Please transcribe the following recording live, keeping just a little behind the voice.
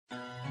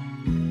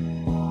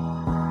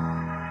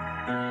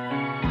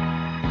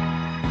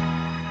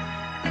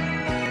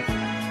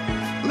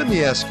let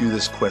me ask you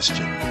this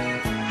question.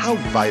 How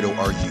vital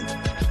are you?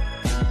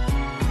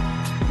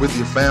 With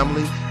your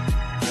family,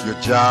 your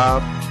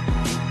job,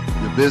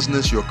 your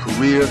business, your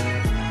career,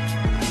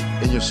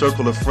 in your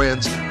circle of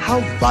friends, how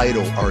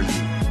vital are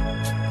you?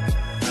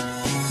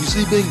 You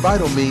see, being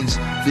vital means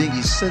being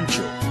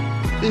essential,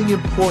 being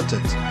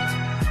important,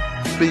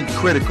 being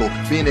critical,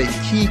 being a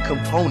key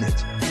component.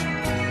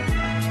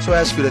 So I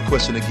ask you that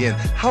question again.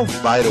 How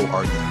vital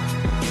are you?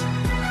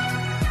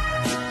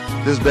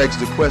 This begs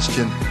the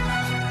question,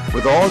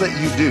 with all that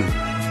you do,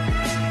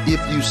 if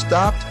you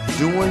stopped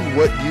doing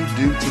what you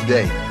do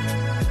today,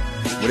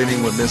 would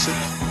anyone miss it?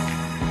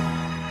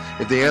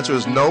 If the answer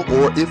is no,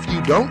 or if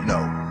you don't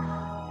know,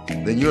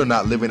 then you're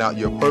not living out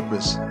your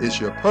purpose.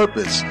 It's your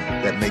purpose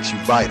that makes you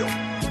vital.